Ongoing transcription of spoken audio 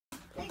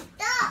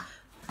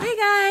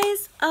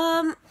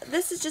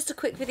This is just a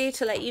quick video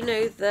to let you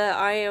know that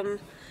I am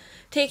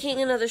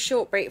taking another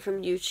short break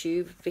from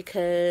YouTube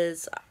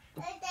because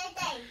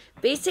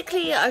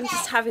basically I'm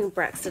just having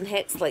Braxton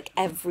Hicks like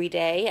every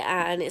day,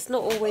 and it's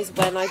not always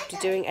when I'm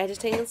doing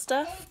editing and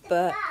stuff,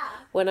 but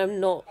when I'm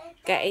not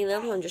getting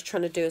them, I'm just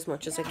trying to do as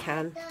much as I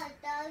can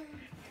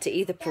to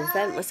either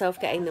prevent myself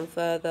getting them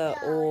further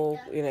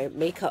or, you know,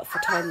 make up for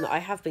time that I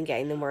have been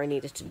getting them where I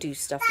needed to do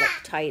stuff like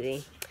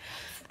tidy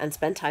and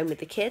spend time with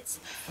the kids.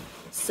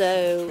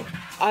 So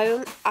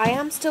I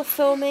am still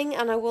filming,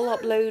 and I will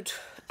upload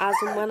as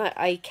and when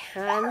I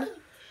can,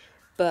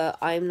 but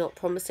I'm not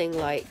promising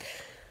like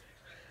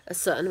a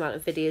certain amount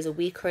of videos a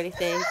week or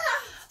anything.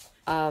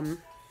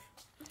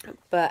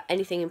 But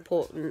anything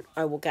important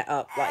I will get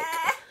up like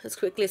as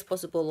quickly as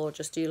possible, or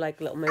just do like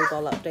a little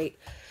mobile update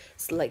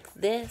like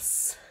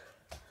this.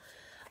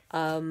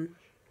 But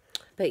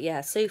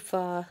yeah, so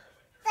far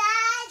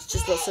it's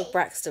just lots of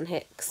Braxton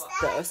Hicks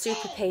that are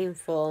super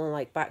painful, and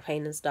like back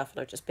pain and stuff,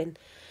 and I've just been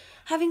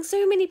having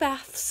so many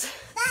baths.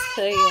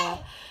 So yeah,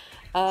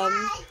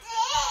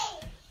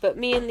 but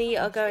me and Lee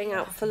are going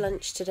out for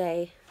lunch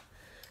today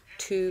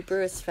to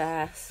Brewers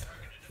Fair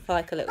for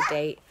like a little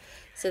date,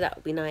 so that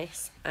will be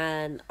nice,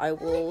 and I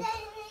will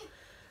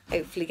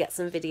hopefully get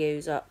some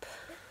videos up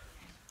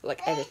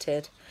like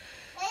edited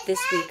this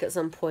week at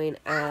some point,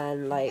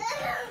 and like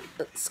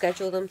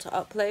schedule them to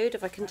upload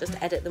if I can just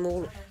edit them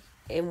all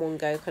in one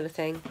go kind of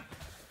thing,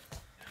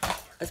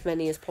 as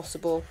many as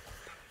possible.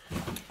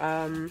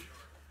 And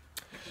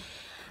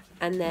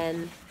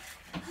then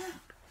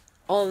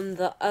on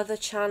the other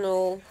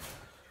channel,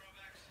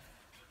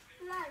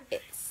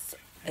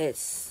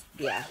 it's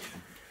yeah,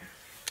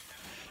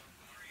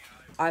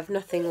 I've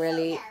nothing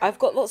really, I've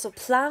got lots of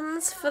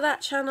plans for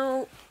that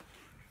channel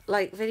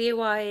like video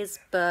wise,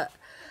 but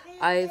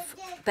I've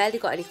barely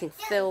got anything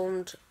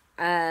filmed.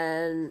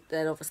 And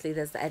then obviously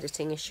there's the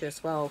editing issue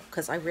as well,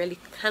 because I really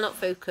cannot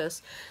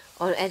focus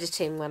on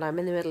editing when I'm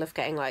in the middle of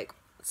getting like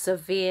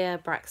severe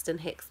Braxton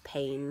Hicks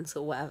pains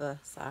or whatever.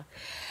 So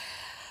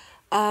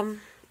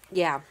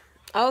yeah,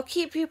 I'll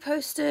keep you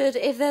posted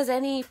if there's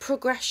any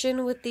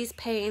progression with these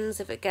pains,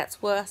 if it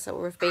gets worse,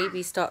 or if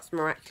baby starts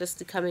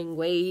miraculously coming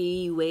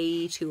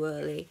way too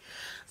early.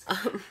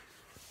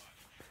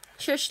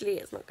 Surely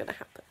it's not going to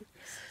happen.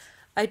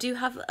 I do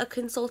have a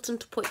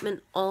consultant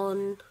appointment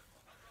on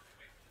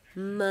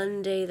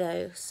Monday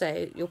though,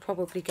 so you'll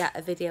probably get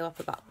a video up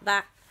about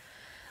that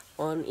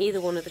on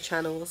either one of the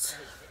channels.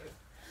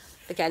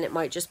 Again, it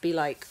might just be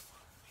like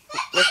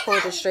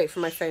recorded straight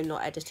from my phone,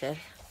 not edited.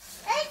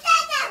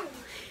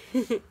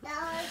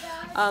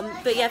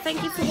 But yeah,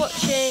 thank you for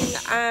watching,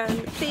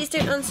 and please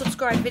don't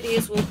unsubscribe.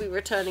 Videos will be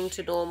returning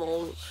to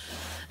normal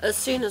as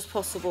soon as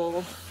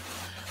possible.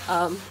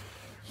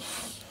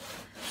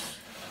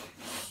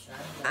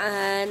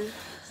 And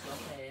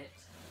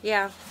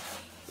yeah,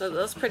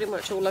 that's pretty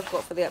much all I've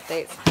got for the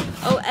updates.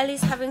 Oh,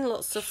 Ellie's having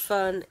lots of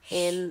fun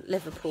in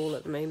Liverpool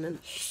at the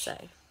moment, so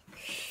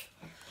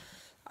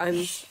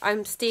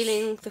I'm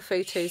stealing the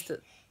photos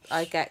that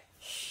I get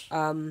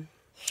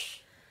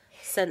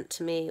sent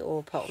to me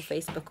or put on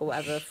Facebook or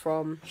whatever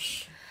from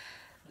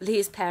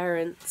Lee's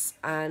parents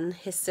and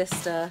his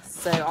sister,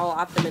 so I'll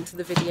add them into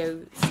the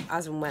videos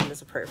as and when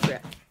as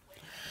appropriate.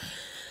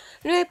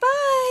 Anyway,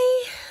 bye!